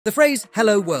The phrase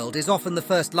 "Hello World" is often the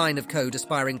first line of code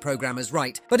aspiring programmers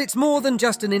write, but it's more than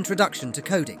just an introduction to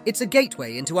coding. It's a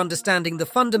gateway into understanding the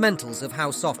fundamentals of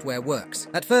how software works.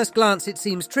 At first glance, it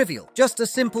seems trivial, just a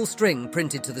simple string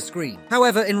printed to the screen.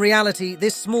 However, in reality,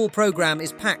 this small program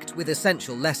is packed with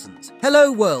essential lessons.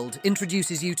 Hello World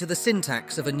introduces you to the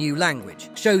syntax of a new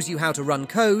language, shows you how to run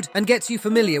code, and gets you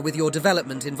familiar with your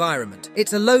development environment.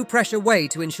 It's a low-pressure way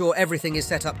to ensure everything is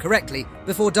set up correctly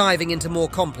before diving into more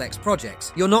complex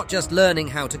projects. You're not just learning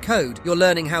how to code, you're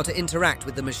learning how to interact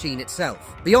with the machine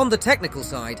itself. Beyond the technical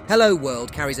side, Hello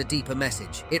World carries a deeper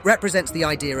message. It represents the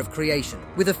idea of creation.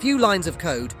 With a few lines of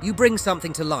code, you bring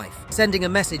something to life, sending a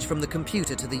message from the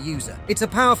computer to the user. It's a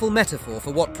powerful metaphor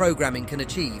for what programming can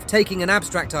achieve, taking an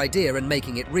abstract idea and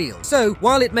making it real. So,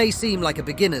 while it may seem like a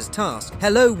beginner's task,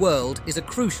 Hello World is a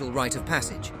crucial rite of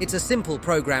passage. It's a simple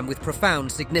program with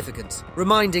profound significance,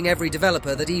 reminding every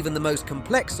developer that even the most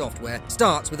complex software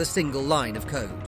starts with a single line of code.